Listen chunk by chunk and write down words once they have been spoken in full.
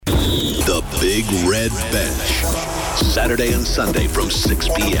The Big Red Bench. Saturday and Sunday from 6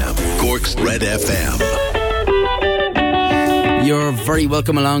 p.m. Cork's Red FM. You're very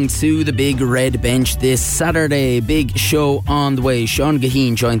welcome along to the Big Red Bench this Saturday. Big show on the way. Sean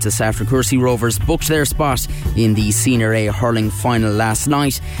Guiheen joins us after Courcey Rovers booked their spot in the Senior A hurling final last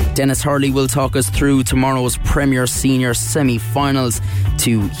night. Denis Hurley will talk us through tomorrow's Premier Senior semi-finals.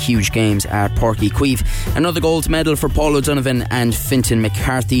 Two huge games at Páirc Uí Chaoimh. Another gold medal for Paul O'Donovan and Fintan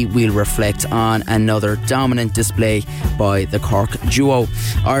McCarthy. We'll reflect on another dominant display by the Cork duo.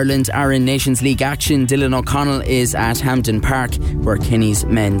 Ireland are in Nations League action. Dylan O'Connell is at Hampden Park, where Kenny's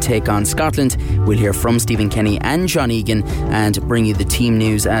men take on Scotland. We'll hear from Stephen Kenny and John Egan and bring you the team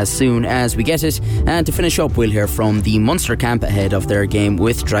news as soon as we get it. And to finish up, we'll hear from the Munster camp ahead of their game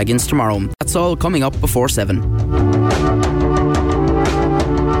with Dragons tomorrow. That's all coming up before 7.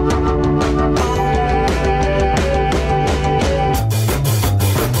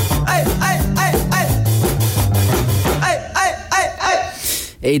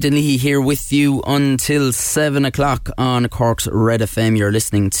 Aidan Leahy here with you until 7 o'clock on Cork's Red FM. You're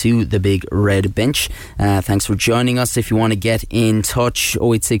listening to the Big Red Bench. Thanks for joining us. If you want to get in touch,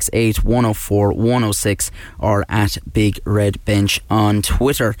 0868 104 106 or at Big Red Bench on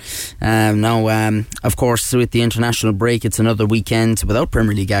Twitter. Now, of course, with the international break, it's another weekend without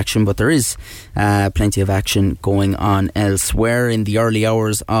Premier League action, but there is plenty of action going on elsewhere. In the early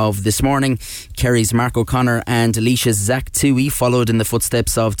hours of this morning, Kerry's Mark O'Connor and Alicia's Zach Toohey followed in the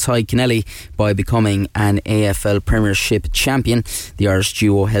footsteps of Ty Kennelly by becoming an AFL Premiership champion. The Irish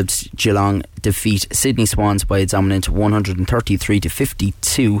duo helped Geelong defeat Sydney Swans by a dominant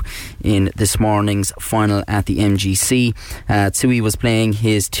 133-52 in this morning's final at the MGC. Toohey was playing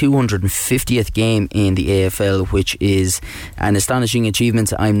his 250th game in the AFL, which is an astonishing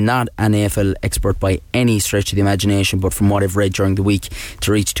achievement. I'm not an AFL expert by any stretch of the imagination, but from what I've read during the week,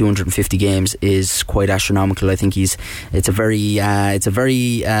 to reach 250 games is quite astronomical. I think it's a very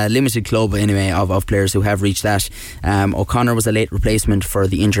limited club anyway of players who have reached that. O'Connor was a late replacement for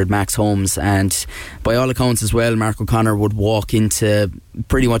the injured Max Holmes, and by all accounts as well, Mark O'Connor would walk into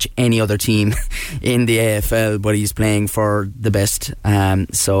pretty much any other team in the AFL, but he's playing for the best.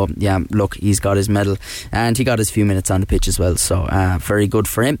 So yeah, look, he's got his medal and he got his few minutes on the pitch as well, so very good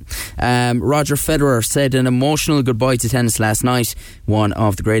for him. Roger Federer said an emotional goodbye to tennis last night. One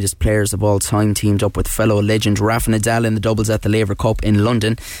of the greatest players of all time teamed up with fellow legend Rafa Nadal in the doubles at the Laver Cup in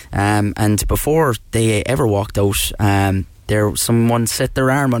London, and before they ever walked out, someone set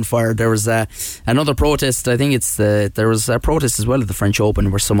their arm on fire. There was another protest. I think there was a protest as well at the French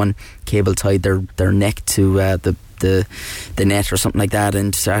Open where someone cable tied their neck to the net or something like that,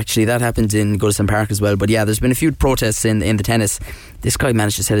 and actually that happened in Goodison Park as well. But yeah, there's been a few protests in the tennis. This guy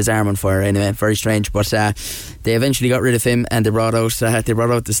managed to set his arm on fire anyway, very strange, but they eventually got rid of him and they brought out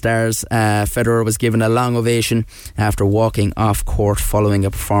the stars. Federer was given a long ovation after walking off court following a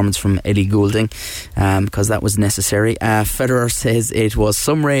performance from Ellie Goulding, because that was necessary. Federer says it was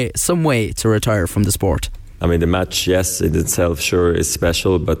some way to retire from the sport. I mean, the match, yes, in itself sure is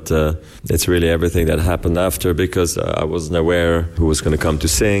special, but it's really everything that happened after, because I wasn't aware who was going to come to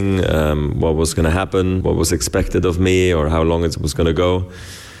sing, what was going to happen, what was expected of me, or how long it was going to go.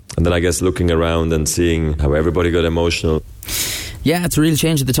 And then I guess looking around and seeing how everybody got emotional. Yeah, it's a real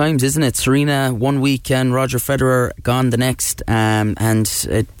change of the times, isn't it? Serena 1 week and Roger Federer gone the next, and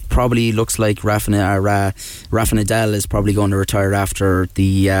it probably looks like Rafa Nadal is probably going to retire after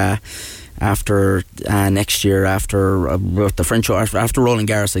next year, after the French, after Roland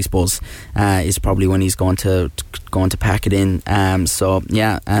Garros, I suppose, is probably when he's going to pack it in. So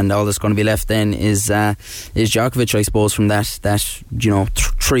yeah, and all that's going to be left then is Djokovic, I suppose, from that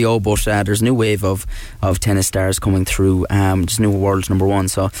trio. But there's a new wave of tennis stars coming through. Just new world number one.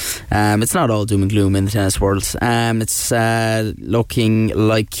 So it's not all doom and gloom in the tennis world. It's looking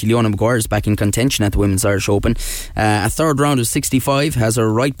like Leona Maguire is back in contention at the Women's Irish Open. A third round of 65 has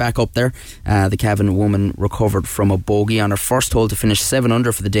her right back up there. The Cavan woman recovered from a bogey on her first hole to finish 7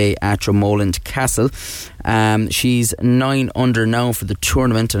 under for the day at Dromoland Castle. She's 9 under now for the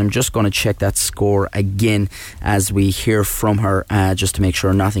tournament, and I'm just going to check that score again as we hear from her, just to make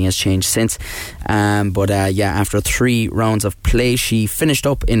sure nothing has changed since. After 3 rounds of play, she finished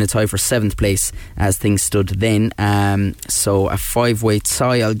up in a tie for 7th place as things stood then. So a 5-way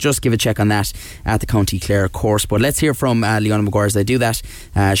tie. I'll just give a check on that at the County Clare course. But let's hear from Leona Maguire as they do that.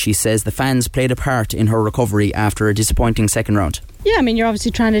 She says the fans played a part in her recovery after a disappointing second round. Yeah, I mean, you're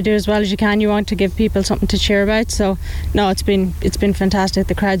obviously trying to do as well as you can. You want to give people something to cheer about. So no, it's been fantastic.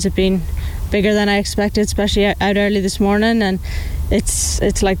 The crowds have been bigger than I expected, especially out early this morning, and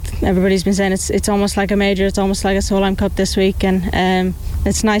it's like everybody's been saying, it's almost like a major, it's almost like a Solheim Cup this week, and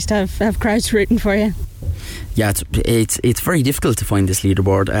it's nice to have crowds rooting for you. Yeah, it's very difficult to find this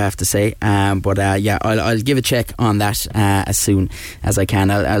leaderboard, I have to say. But I'll give a check on that as soon as I can.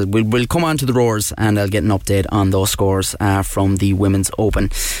 We'll come on to the Roars and I'll get an update on those scores from the Women's Open.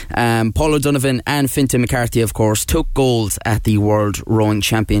 Paul O'Donovan and Fintan McCarthy, of course, took gold at the World Rowing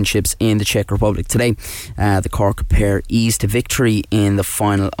Championships in the Czech Republic today. The Cork pair eased to victory in the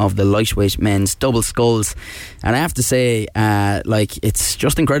final of the lightweight men's double sculls. And I have to say, it's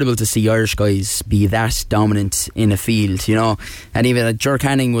just incredible to see Irish guys be that dominant in a field, you know. And even Jerk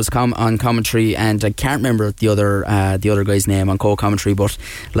Hanning was on commentary, and I can't remember the other guy's name on co-commentary, but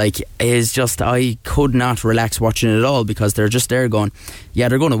I could not relax watching it at all, because they're just there going, yeah,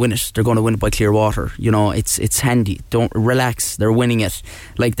 they're going to win it. They're going to win it by clear water. You know, it's handy. Don't relax. They're winning it.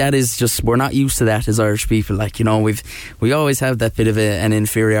 Like, that is just, we're not used to that as Irish people. Like, you know, we always have that bit of an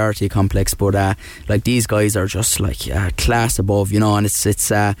inferiority complex, but these guys are just class above, you know. And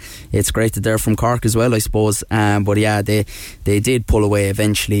it's great that they're from Cork as well, I suppose. But yeah, they did pull away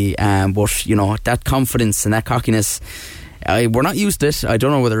eventually. But you know, that confidence and that cockiness, we're not used to it. I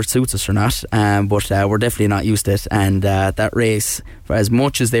don't know whether it suits us or not, but we're definitely not used to it. And that race, for as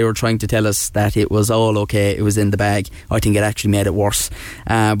much as they were trying to tell us that it was all okay, it was in the bag, I think it actually made it worse.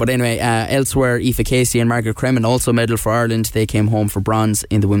 But anyway, elsewhere, Aoife Casey and Margaret Cremin also medalled for Ireland. They came home for bronze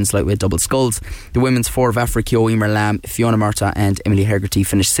in the women's lightweight double sculls. The women's four of Africio, Emer Lamb, Fiona Murtagh and Emily Hegarty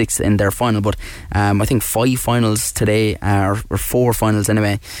finished sixth in their final. But I think 5 finals today, or 4 finals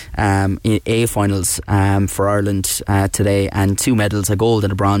anyway, A finals for Ireland today, and 2 medals, a gold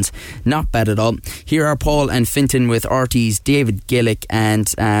and a bronze. Not bad at all. Here are Paul and Fintan with RT's David Gillick,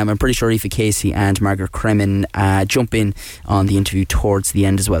 and I'm pretty sure Aoife Casey and Margaret Cremin jump in on the interview towards the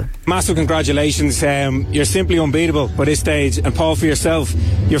end as well. Massive congratulations. You're simply unbeatable by this stage. And Paul, for yourself,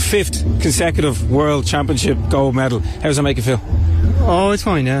 your 5th consecutive World Championship gold medal. How does that make you feel? Oh, it's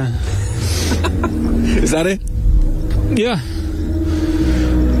fine, yeah. Is that it? Yeah.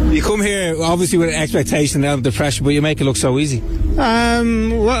 You come here obviously with an expectation and the pressure, but you make it look so easy.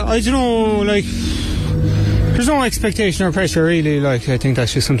 Well, I don't know, there's no expectation or pressure really. I think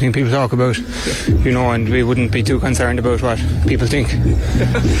that's just something people talk about, you know, and we wouldn't be too concerned about what people think.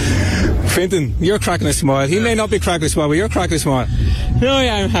 Fintan, you're cracking a smile. He may not be cracking a smile, but you're cracking a smile. No,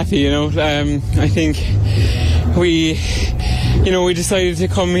 yeah, I'm happy, you know. I think we decided to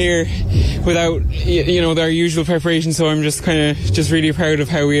come here without, our usual preparation, so I'm just really proud of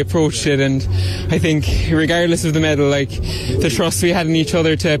how we approached it. And I think regardless of the medal, the trust we had in each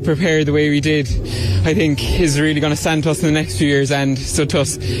other to prepare the way we did, I think is really going to stand to us in the next few years, and so to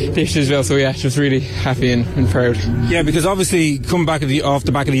us this as well. So yeah, just really happy and proud. Yeah, because obviously coming back off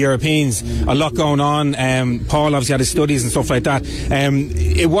the back of the Europeans, a lot going on. Paul obviously had his studies and stuff like that.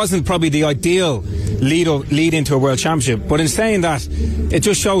 It wasn't probably the ideal lead into a World Championship, but in saying that, it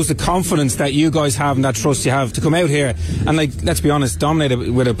just shows the confidence that you guys have and that trust you have to come out here and, let's be honest, dominate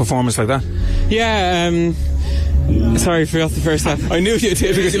it with a performance like that. Yeah, sorry, I forgot the first half. I knew you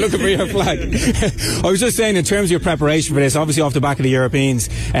did, because you're looking for your flag. I was just saying, in terms of your preparation for this, obviously off the back of the Europeans,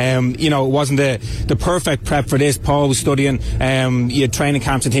 it wasn't the perfect prep for this. Paul was studying, you had training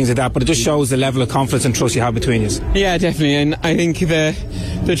camps and things like that, but it just shows the level of confidence and trust you have between you. Yeah, definitely, and I think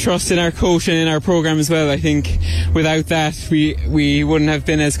the trust in our coach and in our programme as well. I think without that, we wouldn't have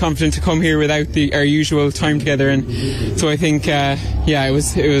been as confident to come here without our usual time together. And so I think, it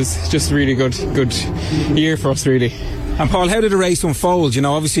was just a really good year for us, really. And Paul, how did the race unfold?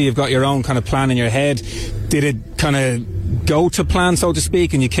 Obviously you've got your own kind of plan in your head. Did it kind of go to plan, so to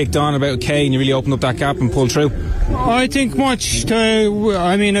speak, and you kicked on about K and you really opened up that gap and pulled through? I think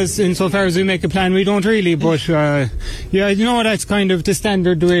as insofar as we make a plan, we don't really, but that's kind of the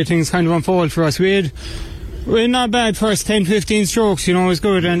standard, the way things kind of unfold for us. We're not bad first 10-15 strokes, it was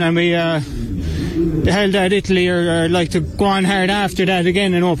good, and we held out Italy or like to go on hard after that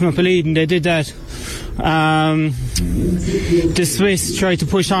again and open up a lead, and they did that. The Swiss tried to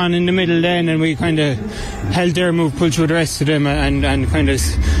push on in the middle then, and we kind of held their move, pulled through the rest of them, and kind of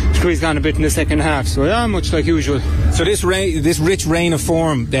squeezed on a bit in the second half. So yeah, much like usual. So this rich reign of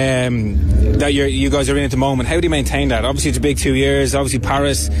form that you guys are in at the moment, how do you maintain that? Obviously it's a big 2 years, obviously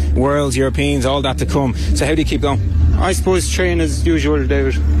Paris, Worlds, Europeans, all that to come. So how do you keep going? I suppose train as usual,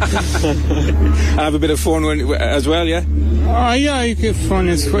 David. Have a bit of fun as well, yeah? Yeah, you get fun.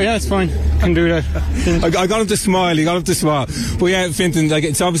 It's fine. Can do that. I got him to smile. He got him to smile. But yeah, Fintan,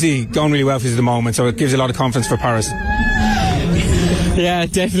 it's obviously going really well for you at the moment, so it gives you a lot of confidence for Paris. Yeah,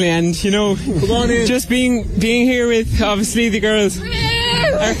 definitely. And just being here with obviously the girls,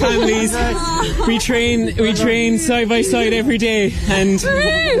 our families. We train side by side every day, and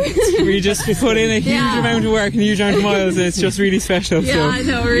we just put in a huge amount of work and a huge amount of miles, and it's just really special. Yeah, so. I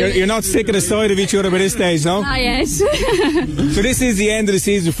know. Really. You're not sick of the side of each other by this stage, no? Not yet. So this is the end of the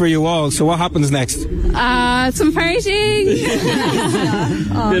season for you all. So what happens next? Some partying.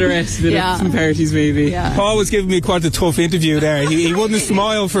 Bit of rest, some parties maybe. Yeah. Paul was giving me quite a tough interview there. He wouldn't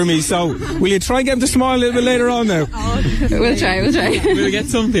smile for me. So will you try and get him to smile a little bit later on now? We'll try. We'll get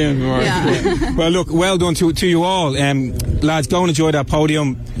something more. Yeah. Well, look, well done to you all. Lads, go and enjoy that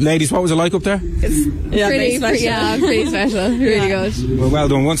podium. Ladies, what was it like up there? Pretty special. Really good. Well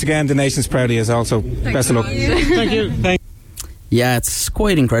done. Once again, the nation's proud of you also. Best of luck. Thank you. Yeah, it's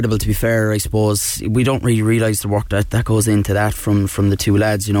quite incredible, to be fair. I suppose we don't really realise the work that goes into that from the two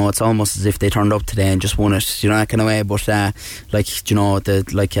lads. You know, it's almost as if they turned up today and just won it, you know, that kind of way. But David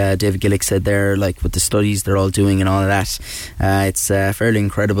Gillick said there, like with the studies they're all doing and all of that, it's fairly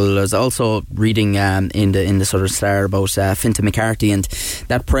incredible. I was also reading in the Southern Star about Fintan McCarthy and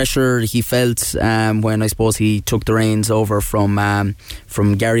that pressure he felt when I suppose he took the reins over from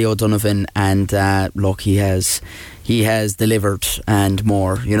Gary O'Donovan, and look, he has delivered and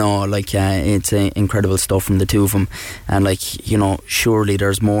more, you know, like it's incredible stuff from the two of them, and like, you know, surely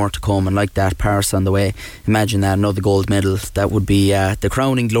there's more to come, and like that Paris on the way, imagine that, another gold medal, that would be the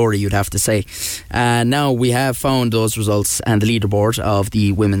crowning glory, you'd have to say. Now we have found those results and the leaderboard of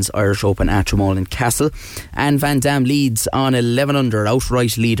the Women's Irish Open at Tramall in Castle, and Van Dam leads on 11 under,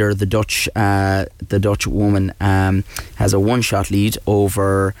 outright leader. The Dutch woman has a one-shot lead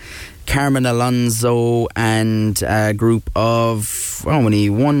over Carmen Alonso and a group of how many?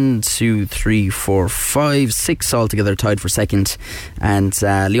 1, 2, 3, 4, 5, 6 altogether tied for second, and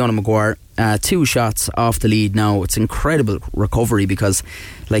Leona Maguire 2 shots off the lead now. It's incredible recovery, because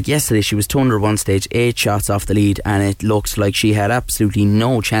like yesterday she was 2 under one stage, 8 shots off the lead, and it looks like she had absolutely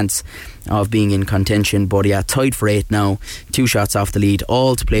no chance of being in contention. But yeah, tied for 8 now, 2 shots off the lead,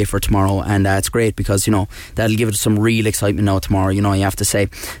 all to play for tomorrow, and it's great because, you know, that'll give it some real excitement now tomorrow, you know, you have to say.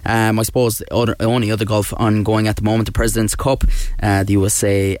 I suppose the only other golf ongoing at the moment, the President's Cup, the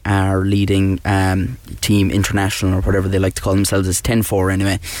USA are leading Team International, or whatever they like to call themselves, is 10-4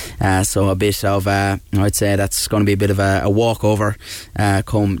 anyway, so a bit of I'd say that's going to be a bit of a walkover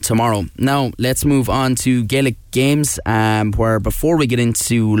come tomorrow. Now let's move on to Gaelic games, where before we get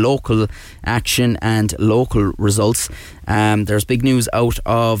into local action and local results, there's big news out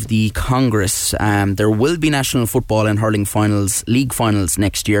of the Congress. There will be national football and hurling finals, league finals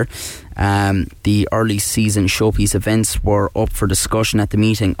next year. The early season showpiece events were up for discussion at the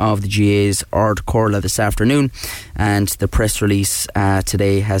meeting of the GA's Ard Corla this afternoon, and the press release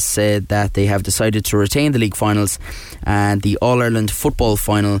today has said that they have decided to retain the league finals, and the All-Ireland football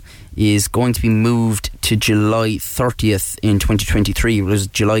final is going to be moved to July 30th in 2023. It was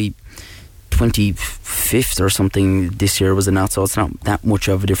July 25th or something this year, was it not? So it's not that much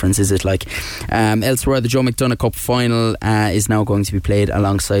of a difference, is it? Like elsewhere, the Joe McDonagh Cup final is now going to be played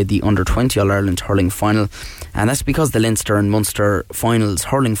alongside the Under-20 All-Ireland hurling final, and that's because the Leinster and Munster finals,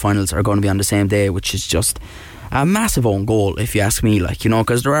 hurling finals, are going to be on the same day, which is just a massive own goal, if you ask me, like, you know,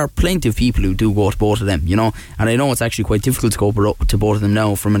 because there are plenty of people who do go to both of them, you know, and I know it's actually quite difficult to go to both of them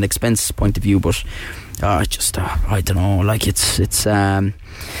now from an expense point of view, but I don't know, like it's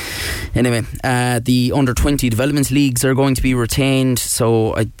anyway, the Under-20 development leagues are going to be retained,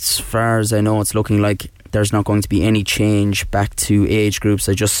 so as far as I know, it's looking like there's not going to be any change back to age groups.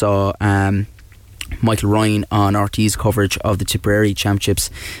 I just saw Michael Ryan on RT's coverage of the Tipperary Championships,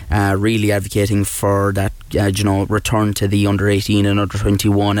 really advocating for that return to the under-18 and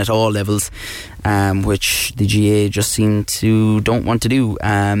under-21 at all levels, which the GA just seem to don't want to do.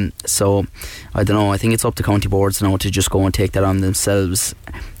 So I don't know, I think it's up to county boards now to just go and take that on themselves.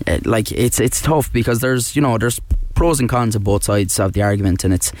 Like it's tough, because there's pros and cons of both sides of the argument,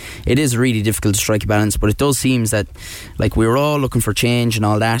 and it is really difficult to strike a balance. But it does seem that, like, we were all looking for change and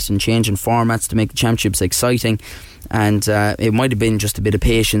all that, and change in formats to make the championships exciting, and it might have been just a bit of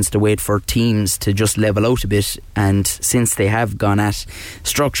patience to wait for teams to just level out a bit. And since they have gone at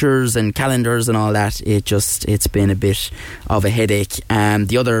structures and calendars and all that, it's been a bit of a headache.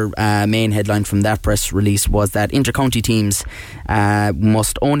 The other main headline from that press release was that intercounty teams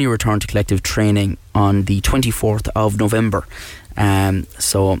must only return to collective training on the 24th of November.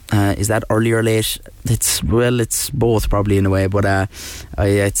 So is that early or late? It's both probably in a way, but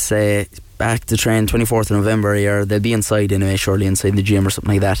I'd say back to train 24th of November, or they'll be inside anyway, surely inside the gym or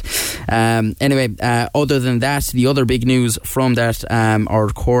something like that. Anyway, other than that, the other big news from that, or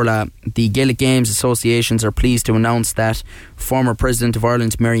Corla, the Gaelic Games Associations are pleased to announce that former President of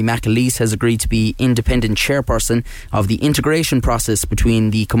Ireland Mary McAleese has agreed to be independent chairperson of the integration process between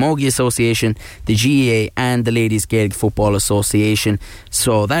the Camogie Association, the GAA and the Ladies Gaelic Football Association.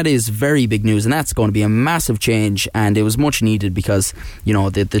 So that is very big news, and that's going to be a massive change, and it was much needed because, you know,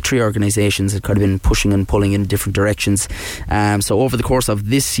 the three organisations had kind of been pushing and pulling in different directions. So over the course of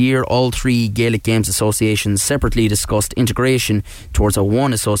this year, all three Gaelic Games Associations separately discussed integration towards a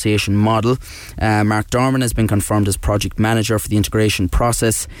one association model. Mark Dorman has been confirmed as project manager for the integration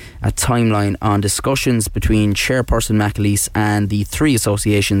process. A timeline on discussions between Chairperson McAleese and the three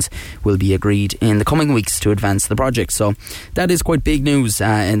associations will be agreed in the coming weeks to advance the project. So that is quite big news,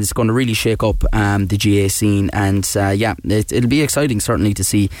 and it's going to really shake up the GA scene, and it'll be exciting certainly to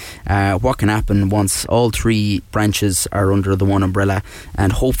see what can happen once all three branches are under the one umbrella,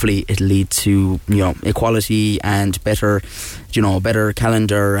 and hopefully it'll lead to, you know, equality and better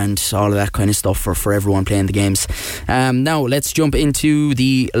calendar and all of that kind of stuff for everyone playing the games. Now let's jump into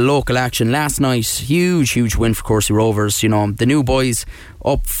the local action. Last night, huge win for Courcey Rovers. You know, the new boys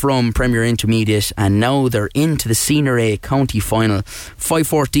up from Premier Intermediate, and now they're into the Senior A county final.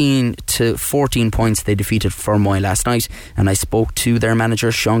 5-14 to 14 points they defeated Fermoy last night, and I spoke to their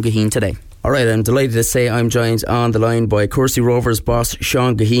manager Sean Guiheen today. Alright, I'm delighted to say I'm joined on the line by Courcey Rovers boss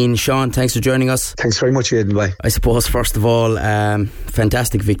Sean Guiheen. Sean, thanks for joining us. Thanks very much, Aidan. Bye. I suppose first of all,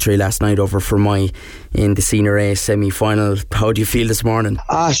 fantastic victory last night over Fermoy in the Senior A semi-final. How do you feel this morning?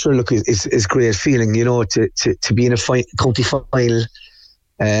 Sure, look, it's great feeling, you know, to be in a county final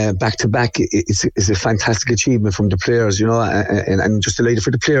back to back. It's a fantastic achievement from the players, you know, and just delighted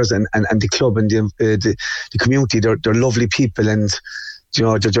for the players and the club and the community. They're lovely people, and you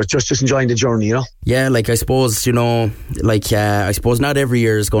know, they're just enjoying the journey, you know. Yeah, like I suppose, you know, like I suppose not every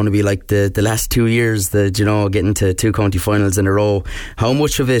year is going to be like the last 2 years, that, you know, getting to two county finals in a row. How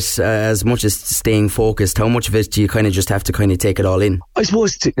much of it, as much as staying focused, how much of it do you kind of just have to kind of take it all in? I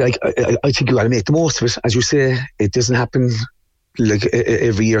suppose, I think you got to make the most of it. As you say, it doesn't happen like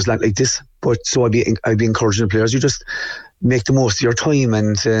every year's like this, but so I'd be encouraging the players, you just make the most of your time,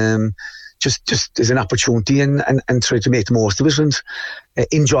 and just as an opportunity, and try to make the most of it, and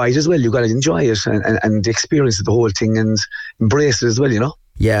enjoy it as well. You got to enjoy it and experience the whole thing and embrace it as well, you know.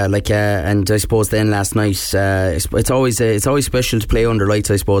 Yeah, like and I suppose then last night, it's always special to play under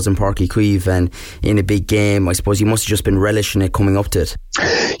lights, I suppose, in Páirc Uí Chaoimh and in a big game. I suppose you must have just been relishing it coming up to it.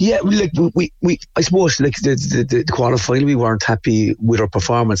 Yeah, like we I suppose, like the quarter final, we weren't happy with our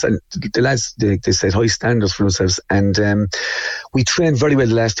performance, and the lads they set high standards for themselves, and we trained very well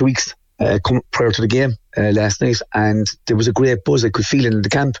the last 2 weeks prior to the game last night, and there was a great buzz. I could feel it in the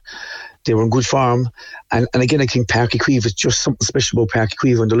camp. They were in good form, and again, I think Páirc Uí Chaoimh is just something special about Páirc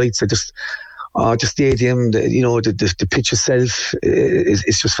Uí Chaoimh, and the lights are just the stadium, the pitch itself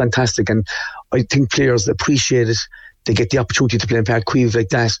is just fantastic, and I think players appreciate it. They get the opportunity to play in Páirc Uí Chaoimh like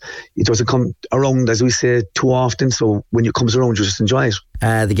that. It doesn't come around, as we say, too often, so when it comes around, you just enjoy it.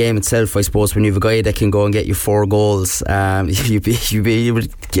 The game itself, I suppose, when you have a guy that can go and get you 4 goals, you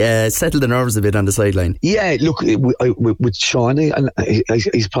would settle the nerves a bit on the sideline. Yeah, look, with Sean, and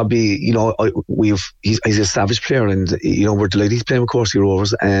he's probably, you know, he's a savage player, and you know, we're delighted he's playing with Courcey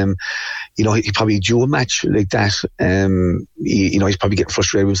Rovers. You know, he probably do a match like that. You know, he's probably getting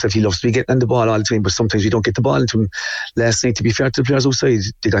frustrated with himself. He loves to be getting on the ball all the time, but sometimes we don't get the ball into him. Last night, to be fair to the players outside,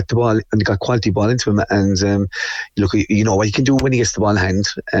 they got the ball and they got quality ball into him, and look, you know what he can do when he gets the ball in hand.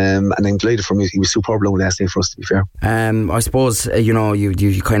 And I'm delighted for him. He was superb last night for us, to be fair. I suppose you know,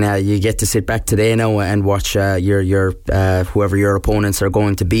 you kind of you get to sit back today now and watch your whoever your opponents are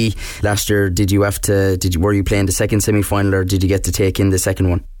going to be. Last year, were you playing the second semi-final, or did you get to take in the second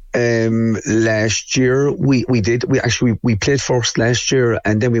one? Last year we did. We played first last year,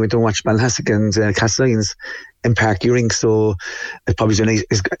 and then we went to watch Balhassick and Castlyons in Páirc Uí Chaoimh. So it probably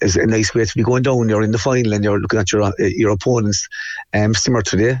is a nice way to be going down. You're in the final and you're looking at your opponents. Similar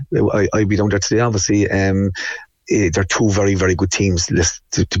today, I'll be down there today. Obviously, they're two very, very good teams.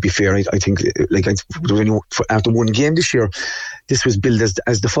 To be fair, I think after one game this year, this was billed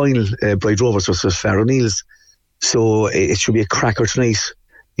as the final. Bride Rovers versus Fair O'Neill's. So it should be a cracker tonight.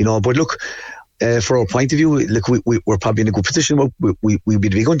 You know, but look, for our point of view, look, we're probably in a good position. We'd be the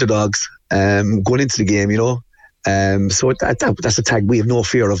big underdogs going into the game, you know. So that's a tag we have no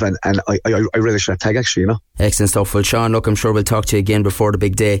fear of, and I relish that tag, actually, you know. Excellent stuff. Well, Sean, look, I'm sure we'll talk to you again before the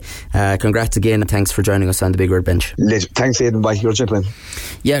big day. Congrats again, and thanks for joining us on the Big Red Bench. Thanks, Aidan. Bye. You're a gentleman.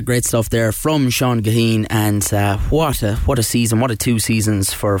 Yeah, great stuff there from Sean Guiheen, and what a season, what a 2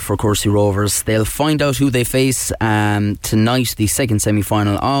 seasons for Courcey Rovers. They'll find out who they face tonight. The second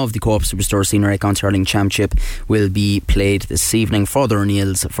semi-final of the Co-op Superstore Senior A County Hurling Championship will be played this evening. Father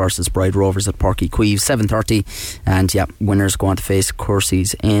O'Neill's versus Bride Rovers at Páirc Uí Chaoimh, 7:30, and winners go on to face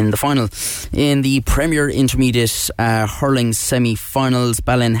Courcey's in the final. In the Premier Intermediate Hurling semi-finals,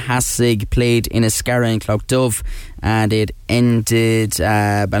 Ballinhassig played in Escarra in Cloughdove, and it ended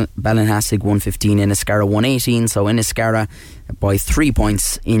Ballinhassig 115, in Escarra 118. So in Escarra by 3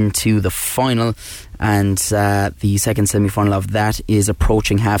 points into the final, and the second semi-final of that is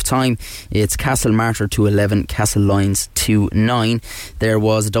approaching half-time. It's Castle Martyr 2-11, Castle Lyons 2-9. There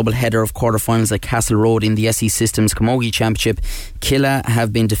was a double header of quarter-finals at Castle Road in the SE Systems Camogie Championship. Killa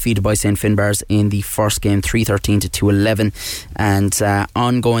have been defeated by St Finbars in the first game 3-13 to 2-11, and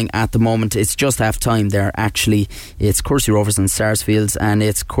ongoing at the moment. It's just half-time there, actually. It's Courcey Rovers and Sarsfields, and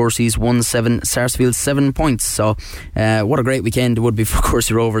it's Courcey's 1-7, Sarsfields 7 points. So what a great weekend it would be for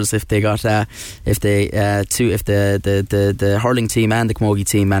Courcey Rovers if they got if the hurling team and the camogie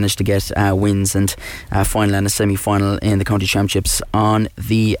team managed to get wins and a final and a semi-final in the county championships on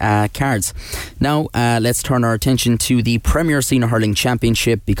the cards. Now let's turn our attention to the Premier Senior Hurling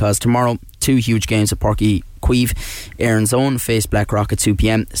Championship, because tomorrow 2 huge games at Páirc Uí Chaoimh. Erin's Own face Blackrock at 2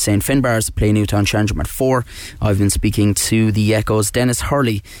 p.m. St Finbars play Newtown Chandram at 4. I've been speaking to the Echo's Denis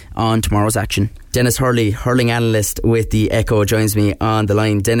Hurley on tomorrow's action. Denis Hurley, hurling analyst with the Echo, joins me on the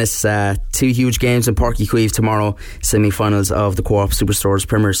line. Denis, 2 huge games in Páirc Uí Chaoimh tomorrow, semi-finals of the Co-op Superstore's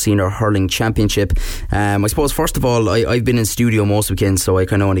Premier Senior Hurling Championship. I suppose first of all, I've been in studio most weekends, so I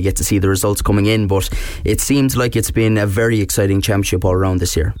kind of want to get to see the results coming in, but it seems like it's been a very exciting championship all around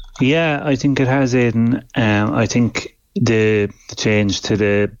this year. Yeah, I think it has, Aidan. I think the change to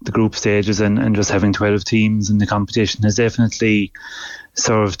the group stages and just having 12 teams in the competition has definitely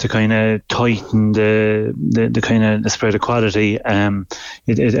served to kind of tighten the kind of the spread of quality.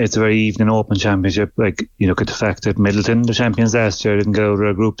 It's a very even and open championship. Like, you look at the fact that Middleton, the champions last year, didn't get out of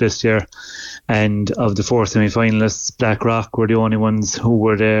a group this year, and of the 4 semi-finalists, Blackrock were the only ones who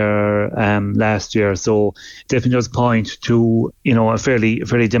were there last year. So definitely does point to, you know, a fairly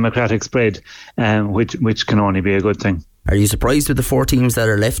democratic spread, which can only be a good thing. Are you surprised with the 4 teams that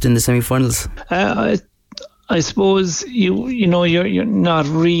are left in the semi-finals? I suppose you're not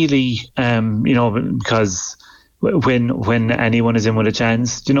really, because when anyone is in with a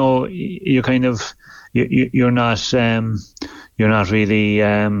chance, you know, you're kind of you're not really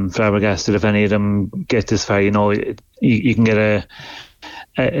flabbergasted if any of them get this far. You know, you can get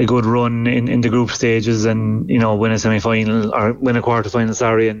a good run in the group stages, and, you know, win a semi-final or win a quarter-final,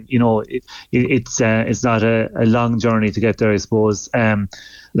 sorry, and, you know, it's not a long journey to get there, I suppose.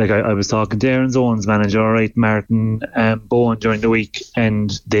 Like I was talking to Erin's Own's manager, right, Martin Bowen, during the week,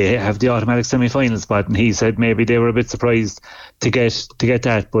 and they have the automatic semi-final spot, and he said maybe they were a bit surprised to get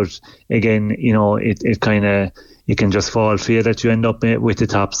that, but again, you know, it kind of, you can just fall for you that you end up with the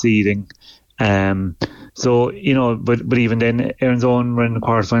top seeding. So, you know, but even then, Erin's Own were in the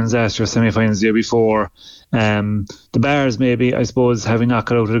quarterfinals last year, semi-finals the year before. The Bars, maybe, I suppose, having not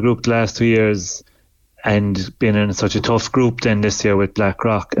got out of the group the last 2 years and been in such a tough group then this year with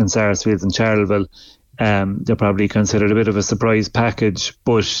Blackrock and Sarsfields and Charleville, they're probably considered a bit of a surprise package.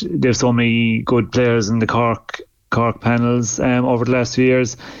 But there's so many good players in the Cork panels over the last 2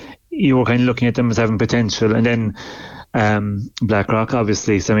 years. You were kind of looking at them as having potential. And then Blackrock,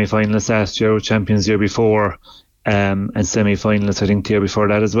 obviously semi-finalists last year, champions the year before, and semi-finalists I think the year before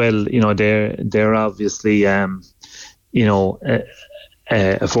that as well. You know, they're obviously you know,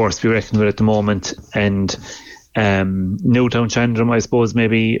 a force to be reckoned with at the moment. And Newtown Chandram, I suppose,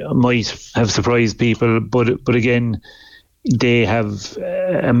 maybe might have surprised people, but again, they have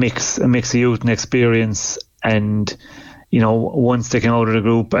a mix of youth and experience, and, you know, once they came out of the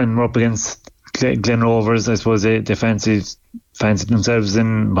group and were up against Glen Rovers, I suppose they fancied themselves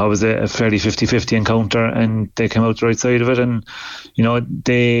in what was a fairly 50-50 encounter, and they came out the right side of it, and, you know,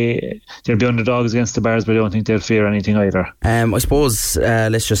 they'll be underdogs against the Bars, but I don't think they'll fear anything either. I suppose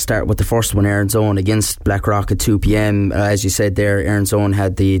let's just start with the first one, Erin's Own against Blackrock at 2 p.m. As you said there, Erin's Own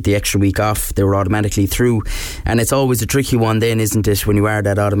had the extra week off. They were automatically through, and it's always a tricky one then, isn't it, when you are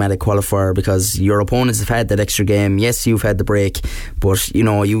that automatic qualifier, because your opponents have had that extra game. Yes, you've had the break, but, you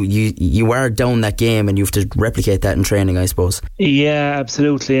know, you are down that game, and you have to replicate that in training, I suppose. Yeah,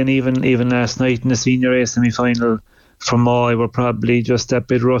 absolutely. And even last night in the Senior A semi-final Fermoy were probably just a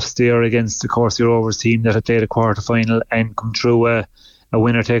bit rustier against the Courcey Rovers team that had played a quarter final and come through a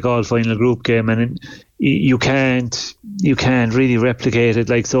winner-take-all final group game, and you can't really replicate it.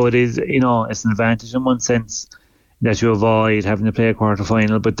 Like, so it is, it's an advantage in one sense that you avoid having to play a quarter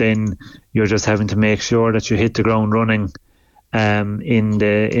final, but then you're just having to make sure that you hit the ground running in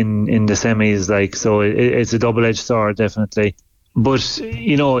the semis. Like, so it's a double-edged sword, definitely. But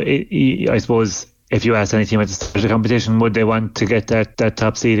I suppose, if you ask any team at the start of the competition, would they want to get that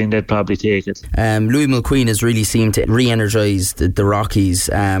top seeding, they'd probably take it. Louis Mulqueen has really seemed to re-energise the Rockies.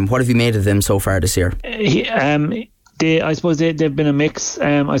 What have you made of them so far this year? I suppose they've been a mix.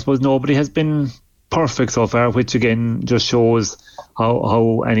 I suppose nobody has been perfect so far, which again just shows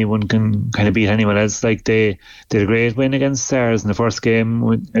how anyone can kind of beat anyone else. Like, they did a great win against Stars in the first game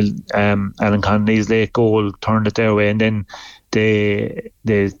with Alan Connolly's late goal turned it their way, and then they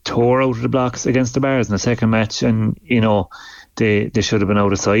tore out of the blocks against the Bars in the second match, and they should have been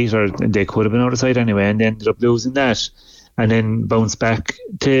out of sight, or they could have been out of sight anyway, and they ended up losing that, and then bounced back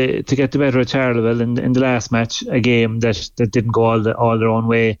to get the better of Charleville in the last match, a game that didn't go all their own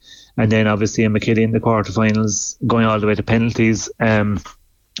way, and then obviously in McKinney in the quarterfinals going all the way to penalties.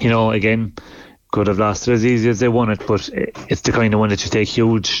 Again, could have lost it as easy as they won it, but it's the kind of one that you take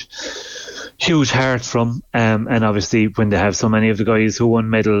huge heart from, and obviously when they have so many of the guys who won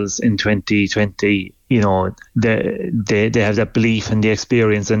medals in 2020, they have that belief and the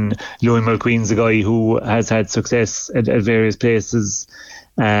experience, and Louis Mulqueen's a guy who has had success at various places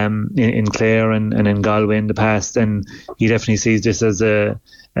in Clare and in Galway in the past, and he definitely sees this as a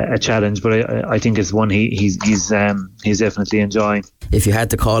challenge, but I think it's one he's definitely enjoying. If you had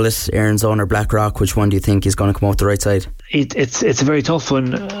to call it Erin's Own or Blackrock, which one do you think is going to come out the right side? It's a very tough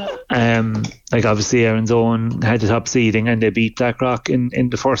one. Like, obviously Erin's Own had the top seeding and they beat Blackrock in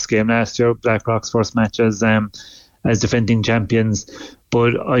the first game last year, Blackrock's first match as defending champions.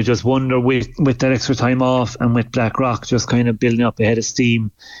 But I just wonder, with that extra time off and with Blackrock just kind of building up a head of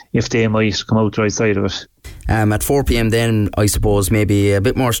steam, if they might come out the right side of it. At 4 p.m. then, I suppose maybe a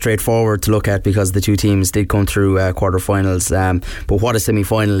bit more straightforward to look at, because the two teams did come through quarter-finals, but what a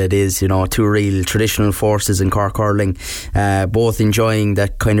semi-final it is. Two real traditional forces in Cork hurling, both enjoying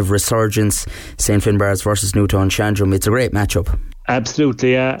that kind of resurgence. St. Finbarrs versus Newtown Shandrum. It's a great matchup.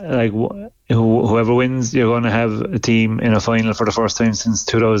 Absolutely, yeah. Like, whoever wins, you're going to have a team in a final for the first time since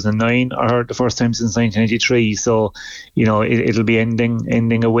 2009, or the first time since 1983. So, it'll be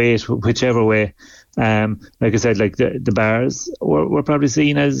ending away whichever way. Like I said, like the Bars were probably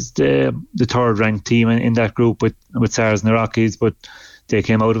seen as the third ranked team in that group with Stars and the Rockies, but they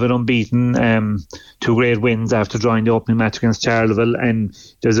came out of it unbeaten. 2 great wins after drawing the opening match against Charleville, and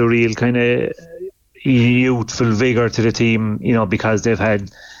there's a real kind of youthful vigour to the team, because they've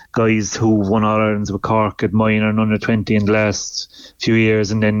had guys who won All Irelands with Cork at minor and under 20 in the last few years,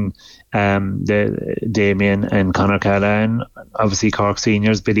 and then Damien and Conor Callahan, obviously Cork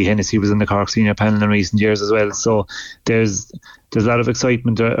seniors. Billy Hennessy was in the Cork senior panel in recent years as well, so there's a lot of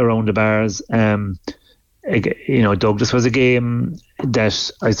excitement around the Bars. Douglas was a game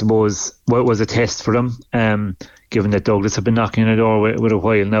that I suppose was a test for them, given that Douglas have been knocking on the door with a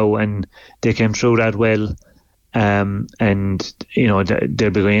while now, and they came through that well, and they'll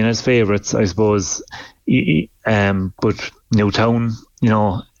be going as favourites, I suppose. But Newtown,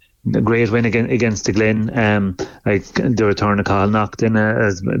 a great win against the Glen. The return of Carl Naughton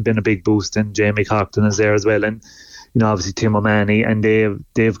has been a big boost, and Jamie Cockton is there as well, and obviously Tim O'Mahony, and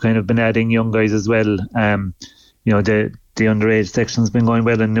they've kind of been adding young guys as well. The underage section's been going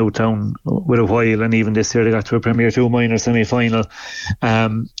well in Newtown with a while, and even this year they got to a Premier 2 minor semi-final.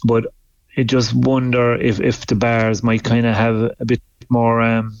 But I just wonder if the Bars might kind of have a bit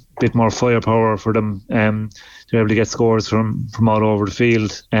more firepower for them. They're able to get scores from all over the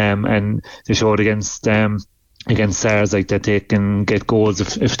field, and they showed against Stars like that they can get goals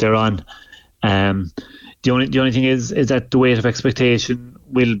if they're on. The only thing is that the weight of expectation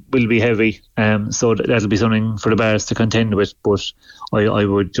will be heavy, so that'll be something for the Bars to contend with, but I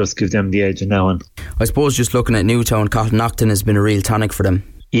would just give them the edge in that one. I suppose just looking at Newtown, Colin Naughton has been a real tonic for them.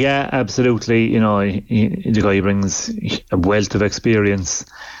 Yeah, absolutely. The guy brings a wealth of experience,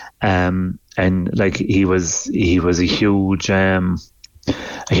 and like he was a huge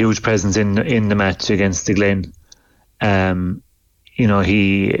presence in the match against the Glen.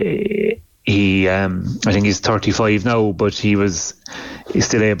 He I think he's 35 now, but he's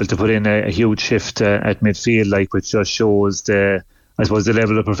still able to put in a huge shift at midfield, like, which just shows the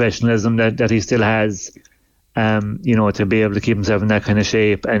level of professionalism that he still has. To be able to keep himself in that kind of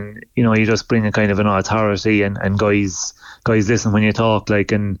shape, and you just bring a kind of an authority, and guys listen when you talk,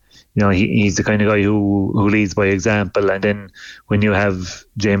 like, and he's the kind of guy who leads by example. And then when you have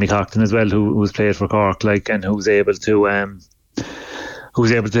Jamie Coughlin as well, who's played for Cork, and who's able to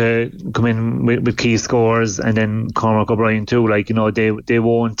come in with key scores, and then Cormac O'Brien too. They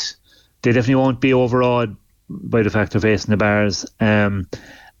definitely won't be overawed by the fact they're facing the Bars.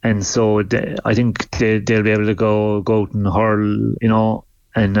 And so I think they'll be able to go out and hurl,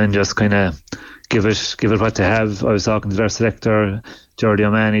 and just kind of give it what they have. I was talking to their selector, Jordy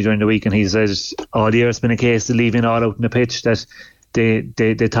O'Mahony, during the week, and he said all year it's been a case of leaving all out in the pitch, that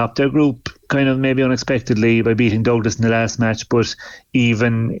they topped their group kind of maybe unexpectedly by beating Douglas in the last match. But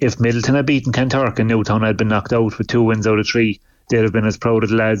even if Middleton had beaten Kanturk and Newtown had been knocked out with 2 wins out of 3, they'd have been as proud of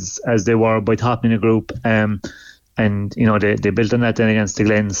the lads as they were by topping the group. And they built on that then against the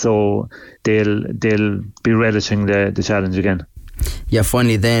Glen, so they'll be relishing the challenge again. Yeah,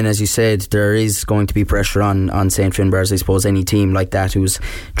 finally then, as you said, there is going to be pressure on St. Finbarrs. I suppose any team like that who's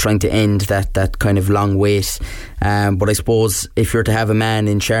trying to end that kind of long wait. But I suppose if you're to have a man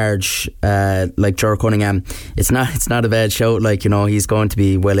in charge like Ger Cunningham, it's not a bad shout. He's going to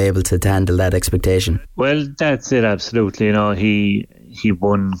be well able to handle that expectation. Well, that's it, absolutely. He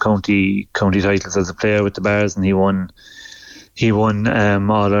won county titles as a player with the Bars, and he won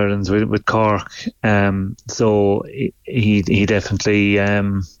All Irelands with Cork. So he definitely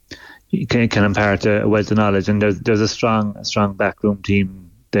can impart a wealth of knowledge, and there's a strong backroom team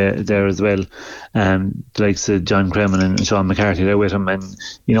there as well. The likes of John Cremin and Sean McCarthy there with him, and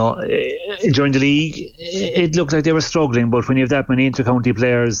during the league it looked like they were struggling, but when you have that many inter-county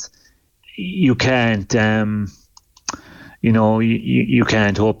players, you can't. You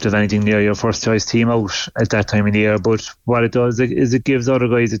can't hope to have anything near your first choice team out at that time of the year. But what it does is it gives other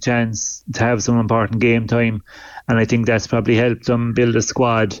guys a chance to have some important game time, and I think that's probably helped them build a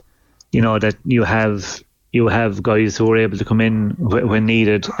squad. That you have guys who are able to come in when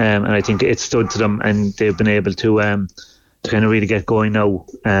needed, and I think it stood to them, and they've been able to kind of really get going now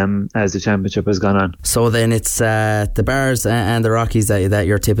as the championship has gone on. So then it's the Bars and the Rockies that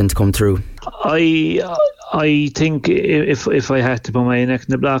you're tipping to come through. I think if I had to put my neck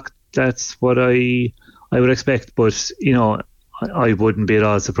in the block, that's what I would expect. But I wouldn't be at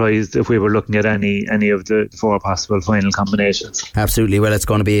all surprised if we were looking at any of the 4 possible final combinations. Absolutely. Well, it's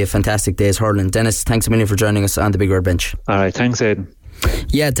going to be a fantastic day's hurling. Dennis, thanks a million for joining us on the Big Red Bench. All right, thanks, Aidan.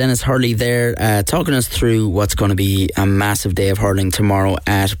 Yeah, Denis Hurley there talking us through what's going to be a massive day of hurling tomorrow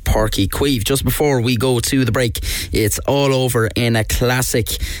at Páirc Queeve. Just before we go to the break, it's all over in a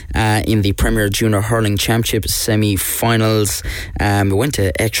classic in the Premier Junior Hurling Championship semi-finals. We went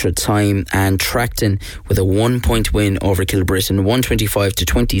to extra time, and Tracton with a 1-point win over Kilbrittain, 125 to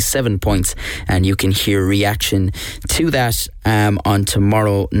 27 points, and you can hear reaction to that on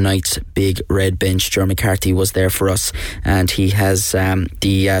tomorrow night's Big Red Bench. Ger McCarthy was there for us, and he has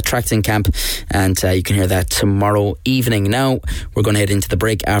the Tracton camp, and you can hear that tomorrow evening. Now we're going to head into the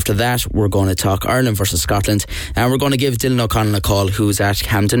break. After that, we're going to talk Ireland versus Scotland, and we're going to give Dylan O'Connell a call, who's at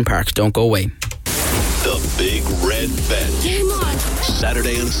Hampden Park. Don't go away. The Big Red Bench. Game on.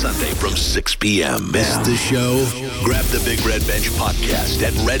 Saturday and Sunday from 6 p.m. Missed the show? Grab the Big Red Bench podcast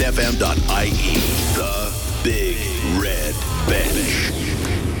at redfm.ie. The Big Red Bench.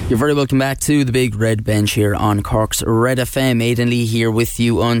 You're very welcome back to the Big Red Bench here on Cork's Red FM. Aidan Lee here with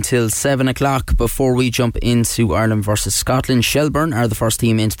you until 7 o'clock. Before we jump into Ireland versus Scotland, Shelbourne are the first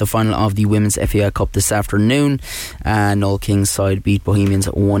team into the final of the Women's FAI Cup this afternoon. Noel King's side beat Bohemians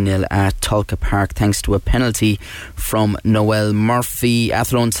 1-0 at Tulka Park thanks to a penalty from Noel Murphy.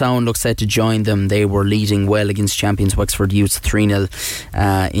 Athlone Town looks set to join them. They were leading well against champions Wexford Youths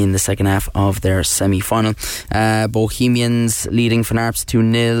 3-0 in the second half of their semi-final. Bohemians leading Finn Harps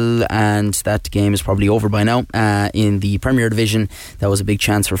 2-0, and that game is probably over by now. In the Premier Division, that was a big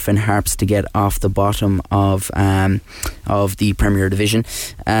chance for Finn Harps to get off the bottom of the Premier Division.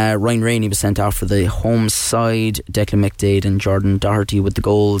 Ryan Rainey was sent off for the home side. Declan McDade and Jordan Doherty with the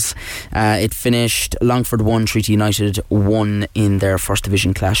goals. It finished Longford 1, Treaty United 1 in their First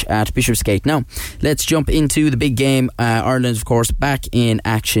Division clash at Bishopsgate. Now let's jump into the big game. Ireland, of course, back in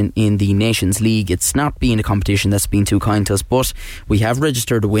action in the Nations League. It's not been a competition that's been too kind to us, but we have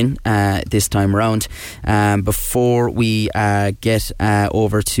registered a win this time round. Before we get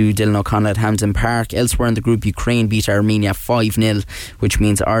over to Dylan O'Connell at Hampden Park, elsewhere in the group, Ukraine beat Armenia 5-0, which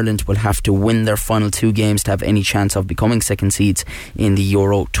means Ireland will have to win their final 2 games to have any chance of becoming second seeds in the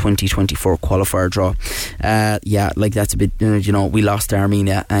Euro 2024 qualifier draw. That's a bit, we lost to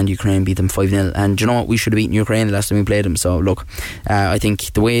Armenia and Ukraine beat them 5-0, and you know what, we should have beaten Ukraine the last time we played them. So look, I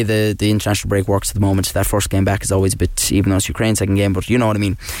think the way the international break works at the moment, that first game back is always a bit, even though it's Ukraine's second game, but you know what I mean,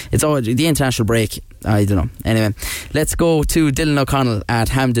 mean, it's all the international break. I don't know. Anyway, let's go to Dylan O'Connell at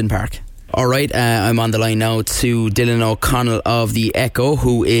Hampden Park. Alright, I'm on the line now to Dylan O'Connell of the Echo,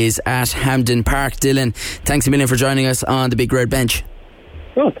 who is at Hampden Park. Dylan, thanks a million for joining us on the Big Red Bench.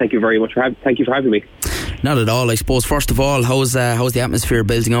 Oh, thank you very much thank you for having me. Not at all. I suppose first of all, how's the atmosphere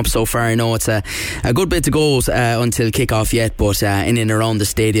building up so far? I know it's a good bit to go until kick-off yet, but in and around the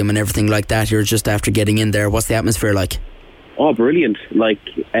stadium and everything like that, you're just after getting in there. What's the atmosphere like? Oh, brilliant. Like,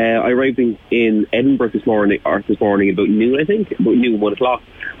 I arrived in Edinburgh this morning about noon, I think, about noon, 1 o'clock.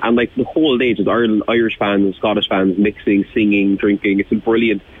 And like the whole day, just Irish fans, Scottish fans, mixing, singing, drinking. It's a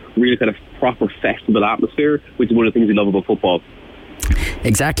brilliant, really kind of proper festival atmosphere, which is one of the things we love about football.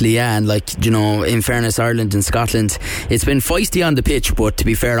 Exactly, yeah, and like, you know, in fairness, Ireland and Scotland, it's been feisty on the pitch, but to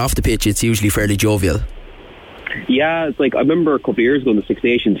be fair, off the pitch, it's usually fairly jovial. Yeah, it's like, I remember a couple of years ago in the Six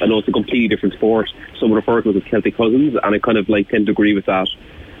Nations, I know it's a completely different sport, some refer to it as Celtic cousins, and I kind of like tend to agree with that.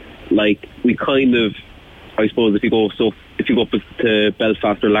 Like, we kind of, I suppose if you go up to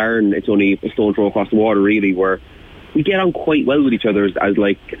Belfast or Larne, it's only a stone throw across the water really, where we get on quite well with each other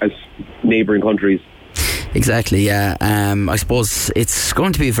as neighbouring countries. Exactly, yeah. I suppose it's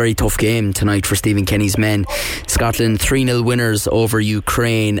going to be a very tough game tonight for Stephen Kenny's men. Scotland 3-0 winners over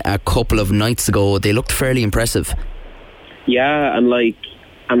Ukraine a couple of nights ago. They looked fairly impressive. Yeah, and like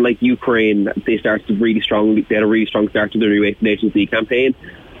Ukraine, they started really strong. They had a really strong start to their Nations League campaign,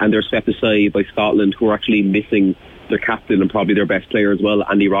 and they're swept aside by Scotland, who are actually missing their captain and probably their best player as well,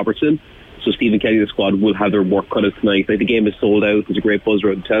 Andy Robertson. So Stephen Kenny and the squad will have their work cut out tonight. Like, the game is sold out. There's a great buzz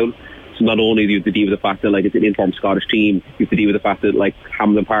around town. So not only do you have to deal with the fact that like it's an informed Scottish team, you have to deal with the fact that like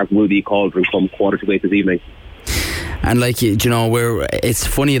Hampden Park will be called from 8:15 this evening. And like, you know, it's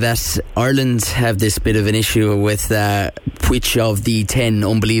funny that Ireland have this bit of an issue with which of the 10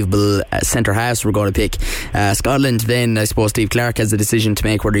 unbelievable centre halves we're going to pick. Scotland, then I suppose Steve Clark has the decision to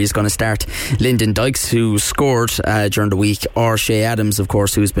make whether he's going to start Lyndon Dykes, who scored during the week, or Shea Adams, of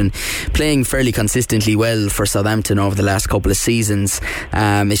course, who's been playing fairly consistently well for Southampton over the last couple of seasons.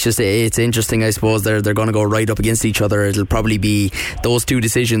 It's interesting, I suppose. They're going to go right up against each other. It'll probably be those two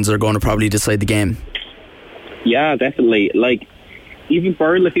decisions are going to probably decide the game. Yeah, definitely. Like, even for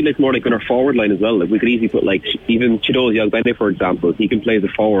Ireland, I feel like more like on our forward line as well. Like, we could easily put like even Chidozie Ogbene, for example. He can play as a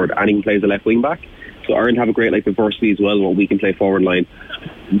forward and he can play as a left wing back. So Ireland have a great like diversity as well when we can play forward line.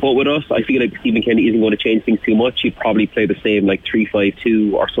 But with us, I feel like Stephen Kenny isn't going to change things too much. He'd probably play the same like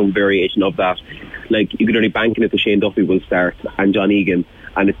 3-5-2 or some variation of that. Like, you could only bank on it that Shane Duffy will start and John Egan,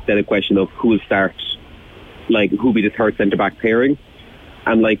 and it's then a question of who will start, like who will be the third centre back pairing.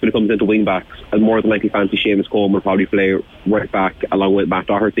 And like when it comes into wing backs, I'd more than likely fancy Seamus Coleman will probably play right back along with Matt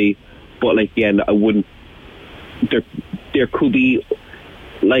Doherty. But like again, I wouldn't. There could be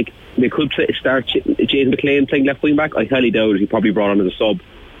like they could start Jason McLean playing left wing back. I highly doubt it. He probably brought on as a sub.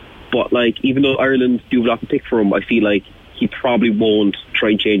 But like, even though Ireland do have a lot to pick for him, I feel like he probably won't try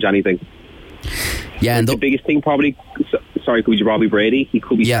and change anything. Yeah, and the biggest thing probably, could be Robbie Brady. He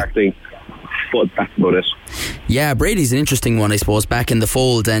could be starting, but that's about it. Yeah, Brady's an interesting one, I suppose, back in the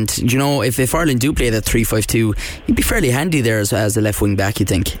fold. And you know, if Ireland do play that 3-5-2, he'd be fairly handy there as a left wing back, you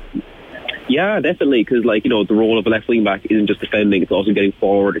think? Yeah, definitely, because like, you know, the role of a left wing back isn't just defending; it's also getting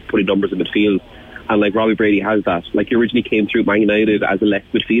forward, it's putting numbers in midfield. And like Robbie Brady has that. Like, he originally came through Man United as a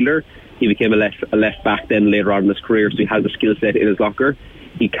left midfielder. He became a left back then later on in his career, so he has the skill set in his locker.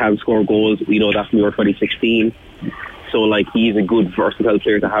 He can score goals. We know that from Euro 2016. So like, he's a good versatile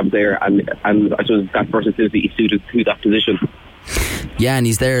player to have there, and I suppose that versatility is suited to that position. Yeah, and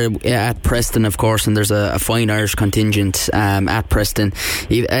he's there at Preston, of course, and there's a fine Irish contingent at Preston.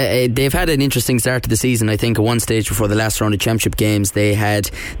 They've had an interesting start to the season. I think at one stage before the last round of Championship games, they had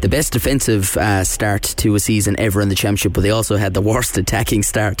the best defensive start to a season ever in the Championship, but they also had the worst attacking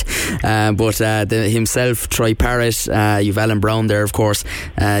start. Himself, Troy Parrott, you've Alan Brown there, of course.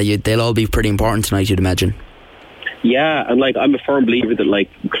 They'll all be pretty important tonight, you'd imagine. Yeah, and like, I'm a firm believer that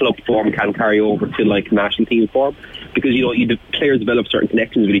like club form can carry over to like national team form, because you know, players develop certain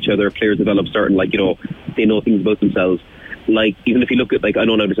connections with each other. Players develop certain, like, you know, they know things about themselves. Like, even if you look at, like, I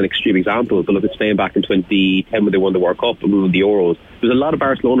know now there's an extreme example, but look at Spain back in 2010 when they won the World Cup and won the Euros. There's a lot of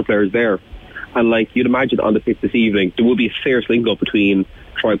Barcelona players there, and like, you'd imagine on the pitch this evening there will be a fierce link up between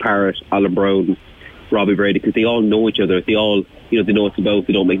Troy Parrott, Alan Brown, Robbie Brady, because they all know each other. They all, you know, they know what it's about.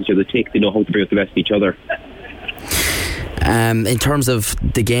 They don't make each other tick. They know how to bring out the best of each other. In terms of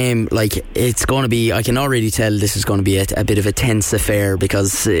the game, like, it's going to be, I can already tell this is going to be a bit of a tense affair,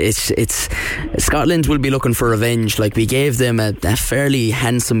 because it's Scotland will be looking for revenge. Like, we gave them a fairly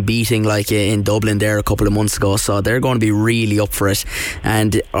handsome beating, like, in Dublin there a couple of months ago, so they're going to be really up for it.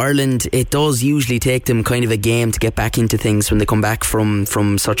 And Ireland, it does usually take them kind of a game to get back into things when they come back from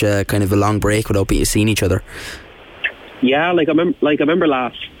such a kind of a long break without seeing each other. Yeah, I remember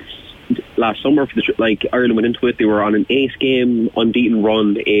last summer, Ireland went into it, they were on an 8-game unbeaten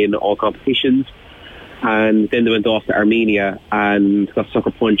run in all competitions, and then they went off to Armenia and got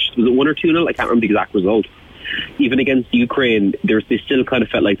sucker punched. Was it 1 or 2-0? I can't remember the exact result. Even against Ukraine, they still kind of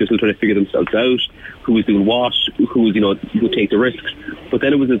felt like they're still trying to figure themselves out, who was doing what, who was, who would take the risks. But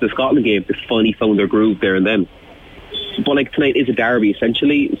then it was at the Scotland game they finally found their groove there and then. But tonight is a derby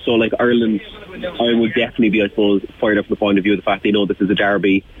essentially, so Ireland would definitely be, I suppose, fired up from the point of view of the fact they know this is a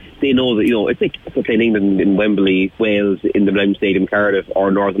derby. They know that it's like playing England in Wembley, Wales in the Millennium Stadium, Cardiff,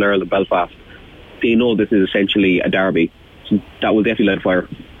 or Northern Ireland, Belfast. They know this is essentially a derby, so that will definitely light a fire.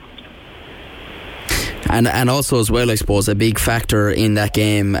 And also as well, I suppose, a big factor in that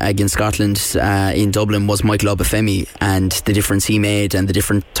game against Scotland in Dublin was Michael Obafemi and the difference he made and the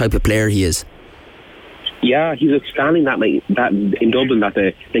different type of player he is. Yeah, he was outstanding that night, that in Dublin that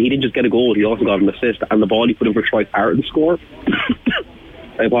day. That he didn't just get a goal, he also got an assist, and the ball he put in for Troy Parrott to score,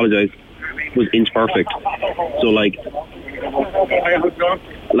 I apologise, was inch perfect. So it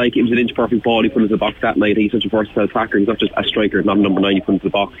was an inch perfect ball he put into the box that night. He's such a versatile attacker. He's not just a striker, not a number 9 you put into the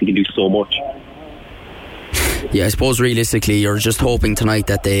box. He can do so much. Yeah, I suppose realistically you're just hoping tonight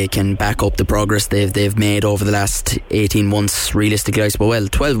that they can back up the progress they've made over the last 18 months, realistically, I suppose, well,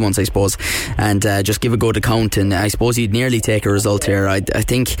 12 months I suppose, and just give a good account. And I suppose you'd nearly take a result here. I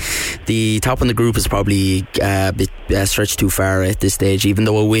think the top in the group is probably a bit stretched too far at this stage, even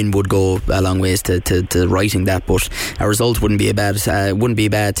though a win would go a long ways to righting that, but a result wouldn't be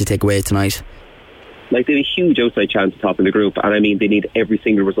bad to take away tonight. They have a huge outside chance top in the group, and they need every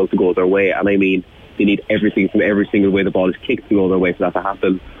single result to go their way, and they need everything from every single way the ball is kicked to go their way for that to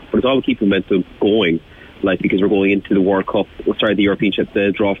happen. But it's all about keeping momentum going, because we're going into the World Cup, the European Championship.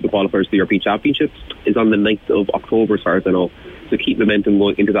 The draw for the qualifiers for the European Championships is on the 9th of October, as far as I know. So keep momentum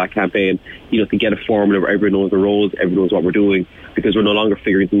going into that campaign, to get a formula where everyone knows the roles, everyone knows what we're doing, because we're no longer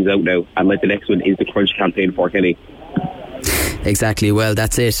figuring things out now. And the next one is the crunch campaign for Kenny. Exactly, well,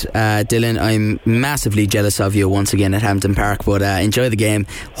 that's it. Dylan, I'm massively jealous of you once again at Hampden Park, but enjoy the game.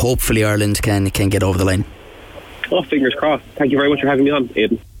 Hopefully Ireland can get over the line. Oh, fingers crossed. Thank you very much for having me on,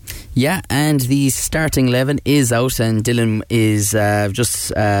 Aidan. Yeah, and the starting 11 is out, and Dylan is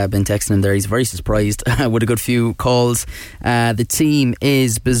just been texting him there. He's very surprised with a good few calls. The team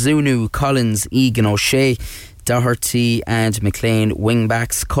is Bazunu, Collins, Egan, O'Shea, Doherty and McLean wing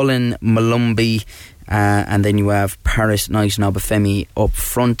backs, Cullen, Malumbi, and then you have Parrott, Knight and Obafemi up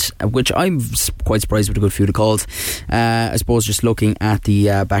front, which I'm quite surprised with a good few of the calls. I suppose just looking at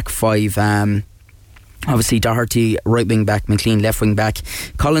the back five, obviously Doherty right wing back, McLean left wing back,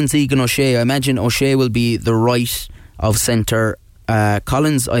 Collins, Egan, O'Shea. I imagine O'Shea will be the right of centre.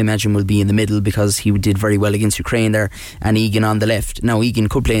 Collins, I imagine, will be in the middle because he did very well against Ukraine there, and Egan on the left. Now Egan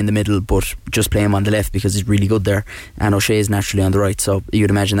could play in the middle, but just play him on the left because he's really good there, and O'Shea is naturally on the right, so you'd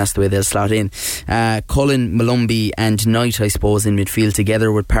imagine that's the way they'll slot in. Cullen, Malumbi and Knight, I suppose, in midfield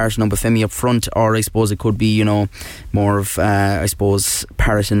together with Parrott and Obafemi up front, or I suppose it could be, more of I suppose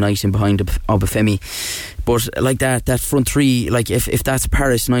Parrott and Knight in behind Obafemi. But like that front three, like if that's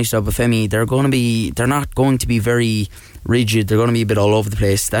Parrott, Knight, Obafemi, they're not going to be very rigid. They're going to be a bit all over the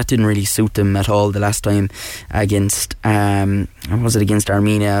place. That didn't really suit them at all the last time against against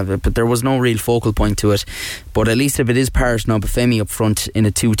Armenia, but there was no real focal point to it. But at least if it is Parrott and Obafemi up front in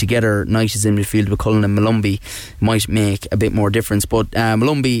a two together, Knight is in midfield with Cullen and Malumbi, might make a bit more difference. But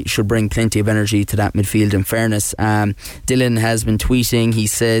Malumbi should bring plenty of energy to that midfield, in fairness. Dylan has been tweeting. He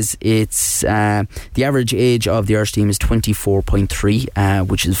says it's the average age of the Irish team is 24.3,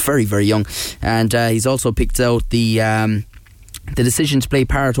 which is very, very young. And he's also picked out the decision to play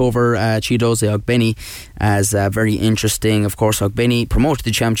Parrott over Chidozie Ogbeni as very interesting. Of course, Ogbeni promoted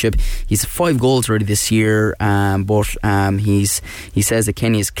the championship. He's 5 goals already this year, but he says that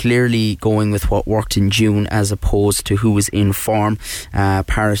Kenny is clearly going with what worked in June as opposed to who was in form.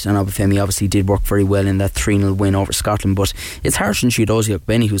 Parrott and Obafemi obviously did work very well in that 3-0 win over Scotland, but it's harsh on Chidozie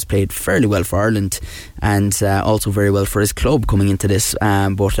Ogbeni, who's played fairly well for Ireland and also very well for his club coming into this.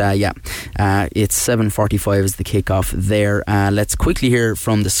 It's 7:45 is the kick-off there. let's quickly hear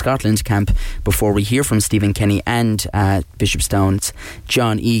from the Scotland camp before we hear from Stephen Kenny and Bishopstone's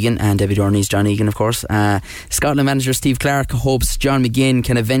John Egan and Debbie Dorney's John Egan, of course. Scotland manager Steve Clarke hopes John McGinn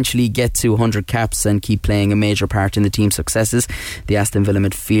can eventually get to 100 caps and keep playing a major part in the team's successes. The Aston Villa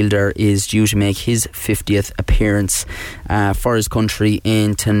midfielder is due to make his 50th appearance for his country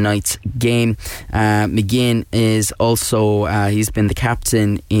in tonight's game. McGinn is also he's been the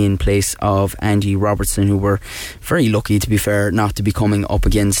captain in place of Andy Robertson, who were very lucky, to be fair, not to be coming up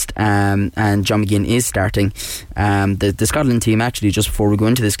against, and John McGinn is starting. The Scotland team, actually, just before we go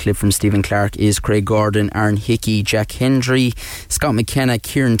into this clip from Stephen Clarke, is Craig Gordon, Aaron Hickey, Jack Hendry, Scott McKenna,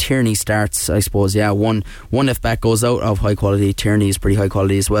 Kieran Tierney starts. I suppose, one left back goes out of high quality. Tierney is pretty high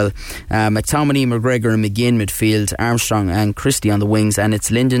quality as well. McTominay, McGregor and McGinn midfield, Armstrong and Christie on the wings, and it's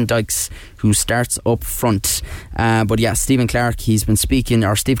Lyndon Dykes who starts up front. But yeah, Steve Clarke's been speaking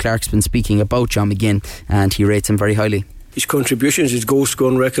about John McGinn, and he rates him very highly. His contributions, his goal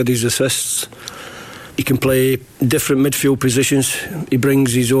scoring record, his assists. He can play different midfield positions. He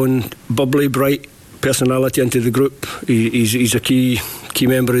brings his own bubbly, bright personality into the group. He's a key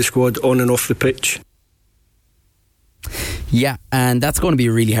member of the squad on and off the pitch. Yeah, and that's going to be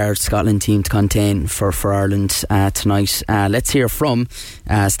a really hard Scotland team to contain for Ireland tonight. Let's hear from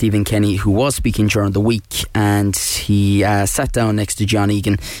Stephen Kenny, who was speaking during the week, and he sat down next to John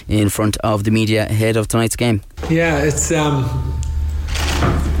Egan in front of the media ahead of tonight's game. Yeah, it's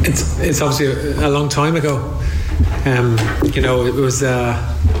obviously a long time ago. It was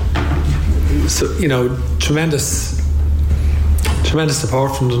tremendous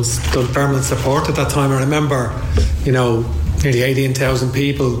support from Dunfermline support at that time. I remember, nearly 18,000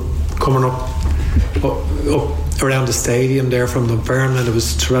 people coming up around the stadium there from Dunfermline. There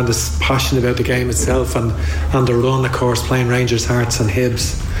was tremendous passion about the game itself and the run, of course, playing Rangers, Hearts and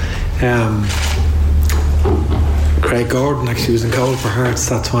Hibs. Craig Gordon actually was in goal for Hearts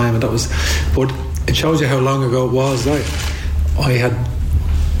that time, and but it shows you how long ago it was. I had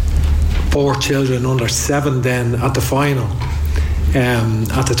 4 children under 7 then at the final,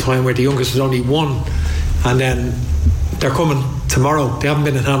 at the time, where the youngest was only 1, and then they're coming tomorrow. They haven't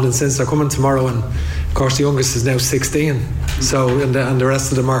been in Hampden since. They're coming tomorrow, and of course the youngest is now 16. So and the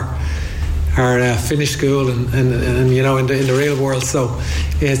rest of them are finished school and in the real world. So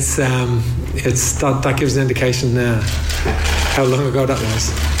it's that gives an indication how long ago that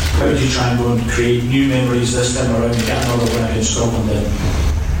was. How did you try and go and create new memories this time around and get another win against Scotland then?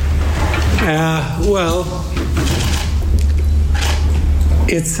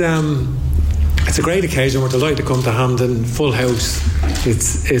 It's a great occasion. We're delighted to come to Hampden, full house.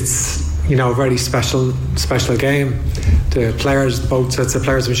 It's a very special game. The players, both sets of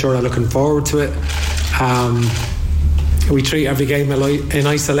players, I'm sure, are looking forward to it. We treat every game in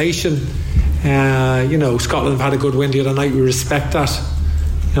isolation. Scotland have had a good win the other night. We respect that.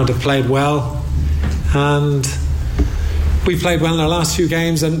 They've played well, and we played well in our last few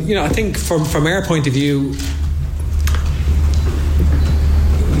games. And I think from our point of view,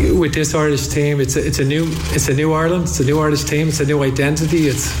 with this Irish team, it's a new Ireland. It's a new Irish team. It's a new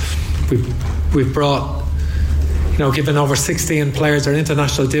identity. We've brought, given over 16 players their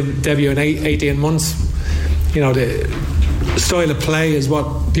international debut in 18 months. The style of play is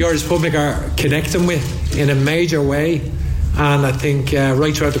what the Irish public are connecting with in a major way, and I think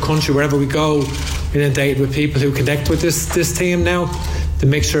right throughout the country, wherever we go, we're inundated with people who connect with this team now. The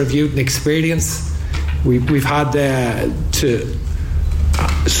mixture of youth and experience. We've had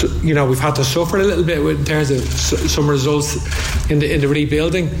we've had to suffer a little bit in terms of some results in the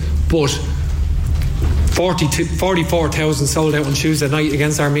rebuilding, but 44,000 sold out on Tuesday night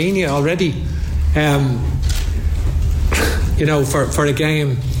against Armenia already. For a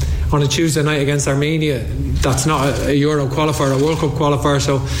game on a Tuesday night against Armenia, that's not a Euro qualifier, a World Cup qualifier,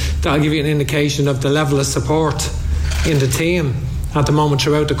 so that'll give you an indication of the level of support in the team at the moment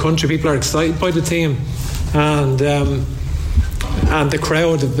throughout the country. People are excited by the team, and the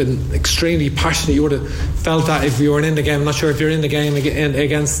crowd have been extremely passionate. You would have felt that if you were in the game. I'm not sure if you're in the game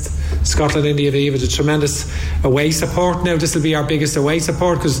against Scotland in the Aviva. There's tremendous away support. Now this will be our biggest away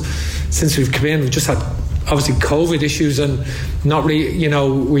support, because since we've come in, we've just had obviously COVID issues, and not really,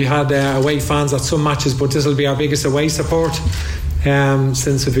 we had away fans at some matches, but this will be our biggest away support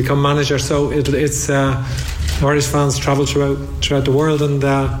since we've become manager. So it's Irish fans travel throughout the world, and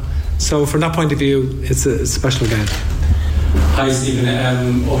so from that point of view, it's a special game. Hi Stephen,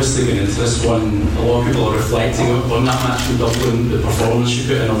 obviously going into this one, a lot of people are reflecting on that match in Dublin, the performance you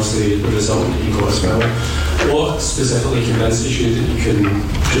put in, obviously the result that you got as well. What specifically convinces you that you can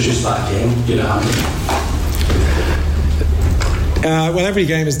produce that game, Well, every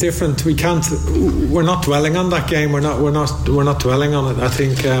game is different. We're not dwelling on that game. We're not dwelling on it. I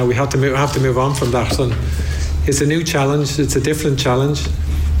think we have to move on from that. And it's a new challenge. It's a different challenge.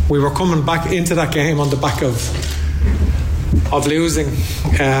 We were coming back into that game on the back of losing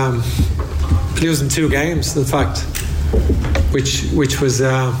 2 games, in fact,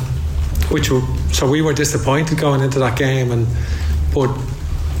 so we were disappointed going into that game. But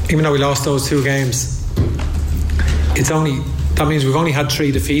even though we lost those 2 games, that means we've only had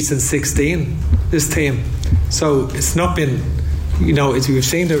 3 defeats in 16, this team. So it's not been, we've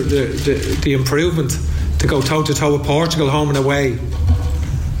seen the improvement to go toe-to-toe with Portugal home and away,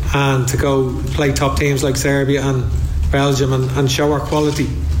 and to go play top teams like Serbia and Belgium and show our quality.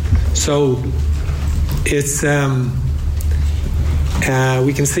 So it's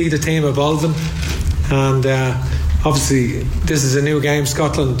we can see the team evolving, and obviously this is a new game.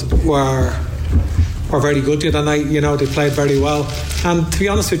 Scotland were very good the other night. They played very well, and to be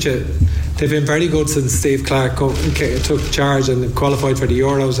honest with you, they've been very good since Steve Clarke took charge and qualified for the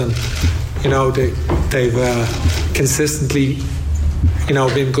Euros, and they've consistently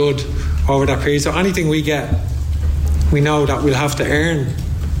been good over that period. So anything we get, we know that we'll have to earn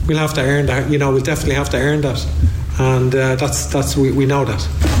that. We'll definitely have to earn that, and that's we know that.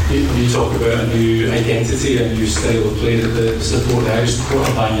 You talk about a new identity, a new style of play that the support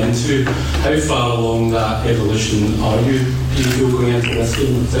are buying into. How far along that evolution are you? Do you feel going into this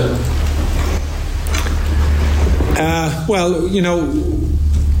game? Well,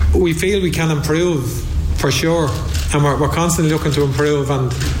 we feel we can improve for sure, and we're constantly looking to improve,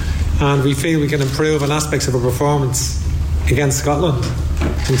 and we feel we can improve on aspects of our performance against Scotland,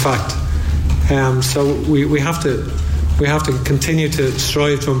 in fact. So we have to continue to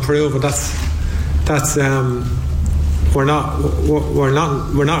strive to improve, and that's we're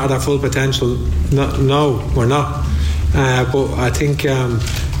not at our full potential. No, we're not. But I think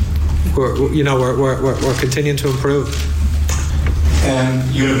we're continuing to improve.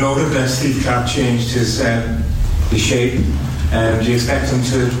 You'll have noted that Steve Clarke changed his shape. Do you expect him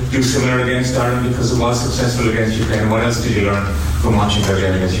to do similar against Ireland, because it was successful against Ukraine? What else did you learn from watching that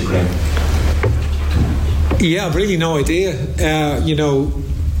game against Ukraine? Yeah, I've really no idea.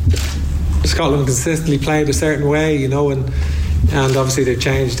 Scotland consistently played a certain way, and obviously they've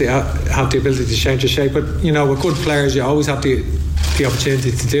changed. They have the ability to change the shape, but with good players, you always have the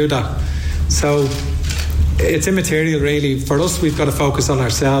opportunity to do that. So it's immaterial, really. For us, we've got to focus on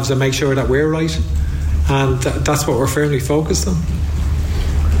ourselves and make sure that we're right, and that's what we're firmly focused on.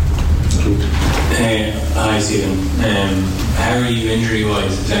 Hi, Stephen. How are you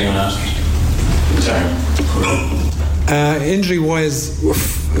injury-wise? Is anyone asking? Injury-wise,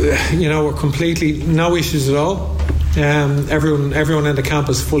 we're completely no issues at all. Everyone in the camp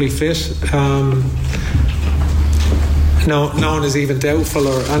is fully fit. No one is even doubtful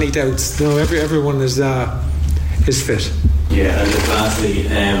or any doubts. No, everyone is fit. Yeah, and just lastly,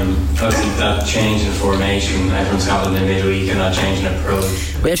 obviously that change in formation from Scotland in midweek and that change in approach.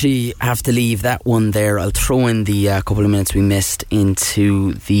 We actually have to leave that one there. I'll throw in the couple of minutes we missed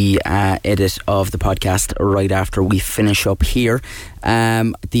into the edit of the podcast right after we finish up here.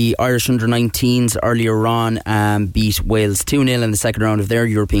 The Irish under-19s earlier on beat Wales 2-0 in the second round of their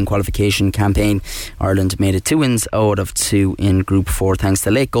European qualification campaign. Ireland made it 2 wins out of 2 in Group 4 thanks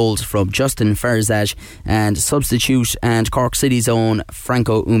to late goals from Justin Farzaj and substitute and Cork City's own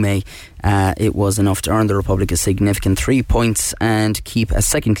Franco Ume. It was enough to earn the Republic a significant 3 points and keep a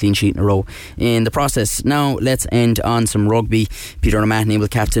second clean sheet in a row in the process. Now let's end on some rugby. Peter O'Mahony will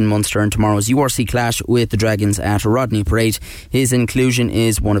captain Munster in tomorrow's URC clash with the Dragons at Rodney Parade. His inclusion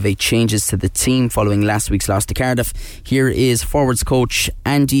is one of 8 changes to the team following last week's loss to Cardiff. Here is forwards coach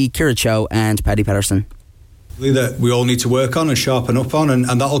Andy Kirichow and Paddy Patterson. That we all need to work on and sharpen up on, and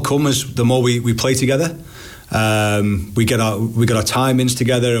that'll come as the more we play together. We get our timings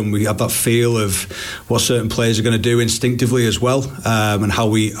together, and we have that feel of what certain players are going to do instinctively as well, and how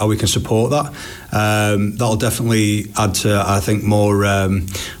we can support that. That'll definitely add to, I think, more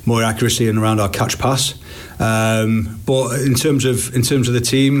accuracy and around our catch pass. But in terms of the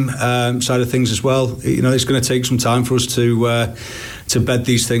team side of things as well, it's going to take some time for us to bed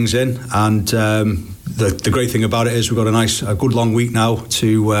these things in, and the great thing about it is we've got a good long week now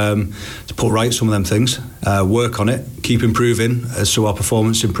to put right some of them things, work on it, keep improving so our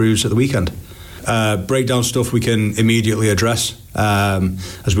performance improves at the weekend. Breakdown stuff we can immediately address,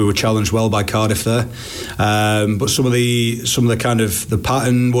 as we were challenged well by Cardiff there, but some of the kind of the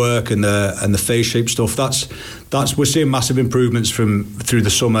pattern work and the phase shape stuff, that's we're seeing massive improvements through the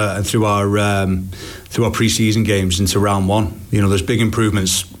summer and through our pre-season games into round 1. There's big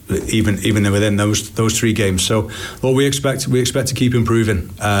improvements even within those 3 games. So, well, we expect to keep improving,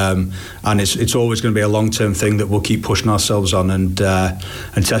 and it's always going to be a long-term thing that we'll keep pushing ourselves on and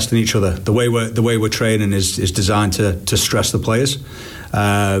testing each other. The way we're training is designed to stress the players.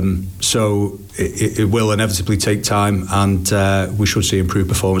 So it will inevitably take time, and we should see improved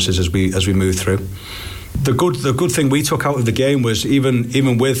performances as we move through. The good thing we took out of the game was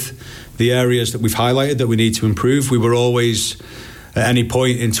even with the areas that we've highlighted that we need to improve, we were always at any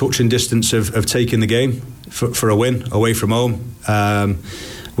point in touch and distance of taking the game for a win away from home,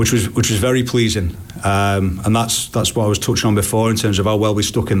 which was very pleasing, and that's what I was touching on before in terms of how well we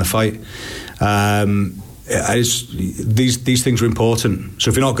stuck in the fight. These things are important. So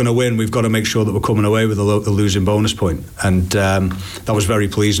if you're not going to win, we've got to make sure that we're coming away with a losing bonus point. And that was very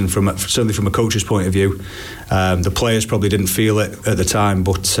pleasing, certainly from a coach's point of view. The players probably didn't feel it at the time,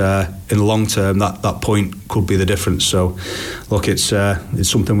 but in the long term, that point could be the difference. So, look, it's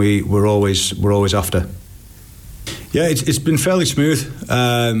something we're always after. Yeah, it's been fairly smooth.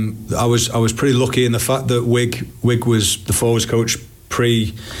 I was pretty lucky in the fact that Wig was the forwards coach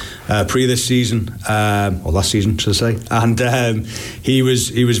pre this season, or last season, should I say? And he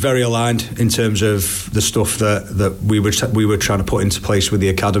was very aligned in terms of the stuff that we were trying to put into place with the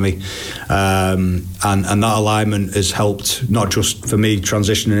academy, and that alignment has helped not just for me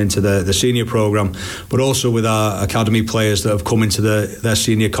transitioning into the senior program, but also with our academy players that have come into their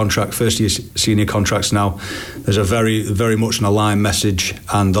senior contract, first year senior contracts now. There's a very, very much an aligned message,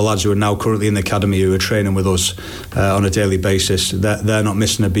 and the lads who are now currently in the academy who are training with us on a daily basis, they're not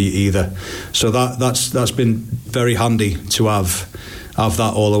missing a beat either. So that's been very handy to have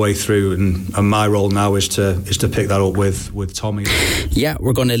that all the way through, and my role now is to pick that up with Tommy. Yeah,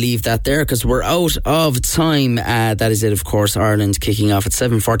 we're going to leave that there because we're out of time. That is it, of course. Ireland kicking off at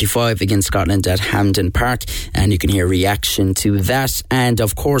 7:45 against Scotland at Hampden Park, and you can hear reaction to that, and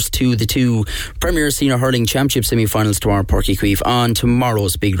of course to the 2 Premier Senior Hurling Championship semi-finals tomorrow, Páirc Uí Chaoimh, on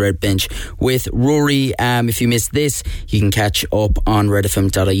tomorrow's Big Red Bench with Rory. If you missed this, you can catch up on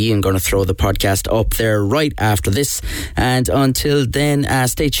redfm.ie. I'm going to throw the podcast up there right after this, and until then,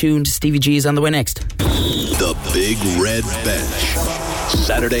 stay tuned. Stevie G is on the way next. The Big Red Bench,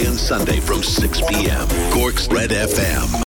 Saturday and Sunday from 6 p.m. Cork's Red FM.